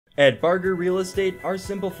At Barger Real Estate, our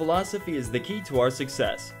simple philosophy is the key to our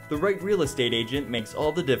success. The right real estate agent makes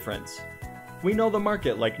all the difference. We know the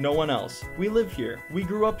market like no one else. We live here, we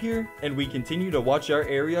grew up here, and we continue to watch our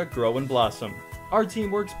area grow and blossom. Our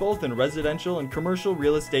team works both in residential and commercial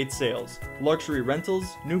real estate sales, luxury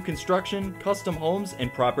rentals, new construction, custom homes,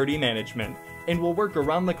 and property management. And we'll work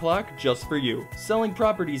around the clock just for you, selling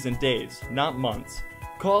properties in days, not months.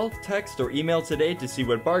 Call, text, or email today to see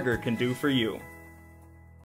what Barger can do for you.